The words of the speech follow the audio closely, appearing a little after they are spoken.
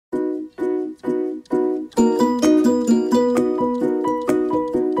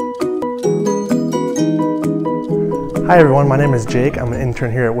Hi everyone, my name is Jake. I'm an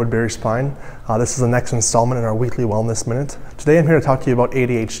intern here at Woodbury Spine. This is the next installment in our weekly Wellness Minute. Today I'm here to talk to you about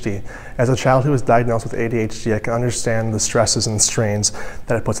ADHD. As a child who was diagnosed with ADHD, I can understand the stresses and strains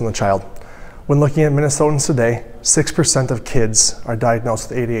that it puts on the child. When looking at Minnesotans today, 6% of kids are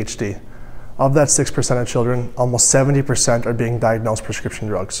diagnosed with ADHD. Of that 6% of children, almost 70% are being diagnosed with prescription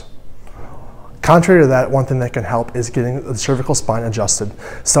drugs. Contrary to that, one thing that can help is getting the cervical spine adjusted.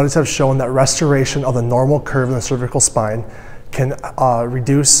 Studies have shown that restoration of the normal curve in the cervical spine can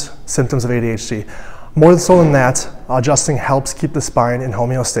reduce symptoms of ADHD. More so than that, adjusting helps keep the spine in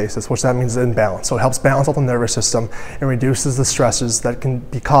homeostasis, which that means in balance. So it helps balance out the nervous system and reduces the stresses that can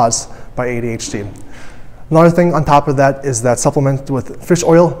be caused by ADHD. Another thing on top of that is that supplements with fish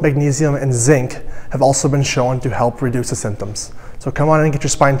oil, magnesium, and zinc have also been shown to help reduce the symptoms. So come on in and get your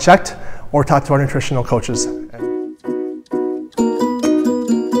spine checked or talk to our nutritional coaches.